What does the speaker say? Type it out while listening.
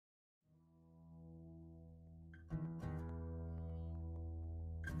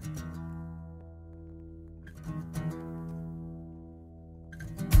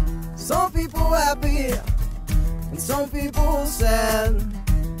Some people happy and some people sad.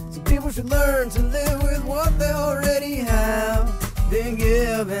 Some people should learn to live with what they already have been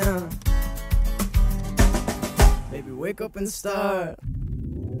given. Maybe wake up and start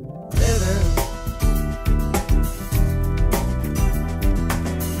living.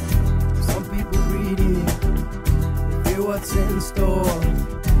 Some people greedy, they fear what's in store.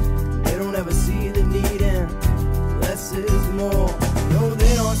 They don't ever see the need and less is more. No,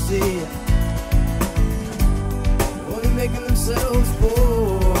 they don't see it, only making themselves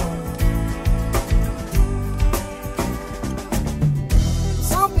poor.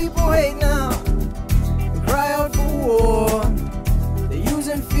 Some people hate now and cry out for war. They're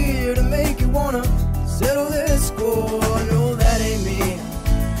using fear to make you wanna settle their score. No, that ain't me,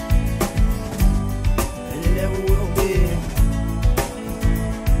 and it never will be.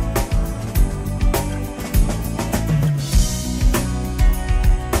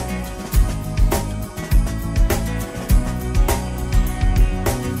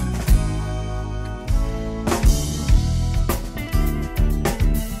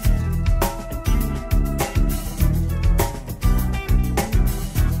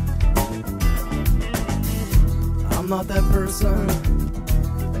 I'm not that person,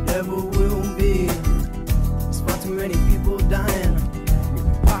 I never will be. There's far too many people dying,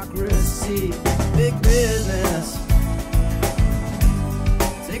 hypocrisy, big business,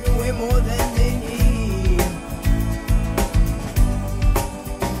 taking away more than they need.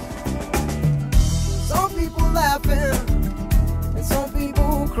 Some people laughing and some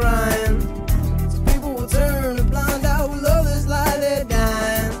people crying. Some people will turn a blind eye while others lie there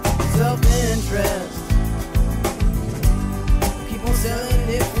dying. Self-interest, selling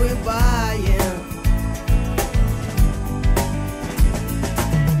if we're buying.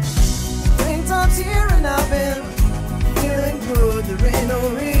 Springtime's here and I've been feeling good. There ain't no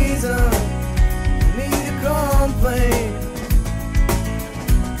reason for me to complain.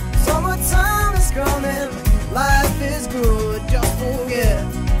 Summertime is coming, life is good. Just forget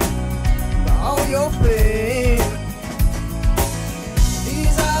about all your pain.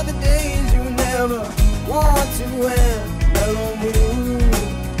 These are the days you never want to end. Mellow mood,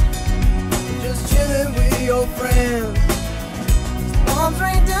 just chilling with your friends. Bombs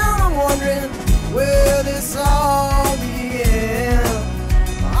rain down, I'm wondering where this all began.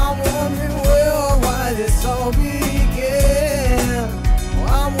 I'm wondering where or why this all began.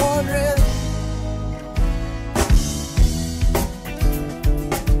 I'm wondering.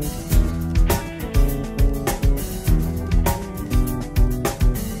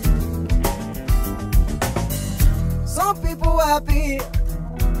 Some people happy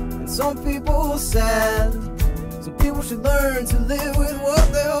and some people sad. Some people should learn to live with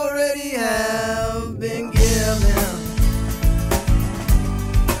what they already have been given.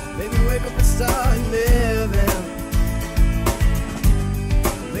 Maybe wake up and start living.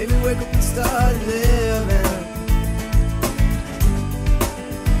 Maybe wake up and start living.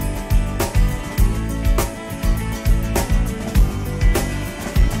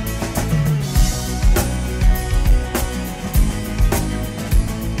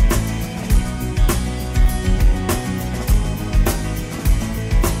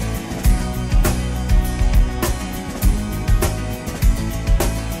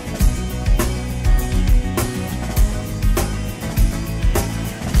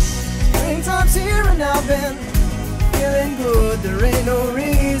 Springtime's here and I've been feeling good. There ain't no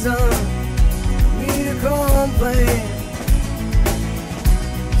reason for me to complain.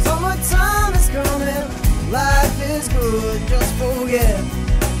 Summertime is coming, life is good. Just forget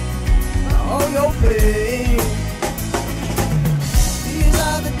all your pain.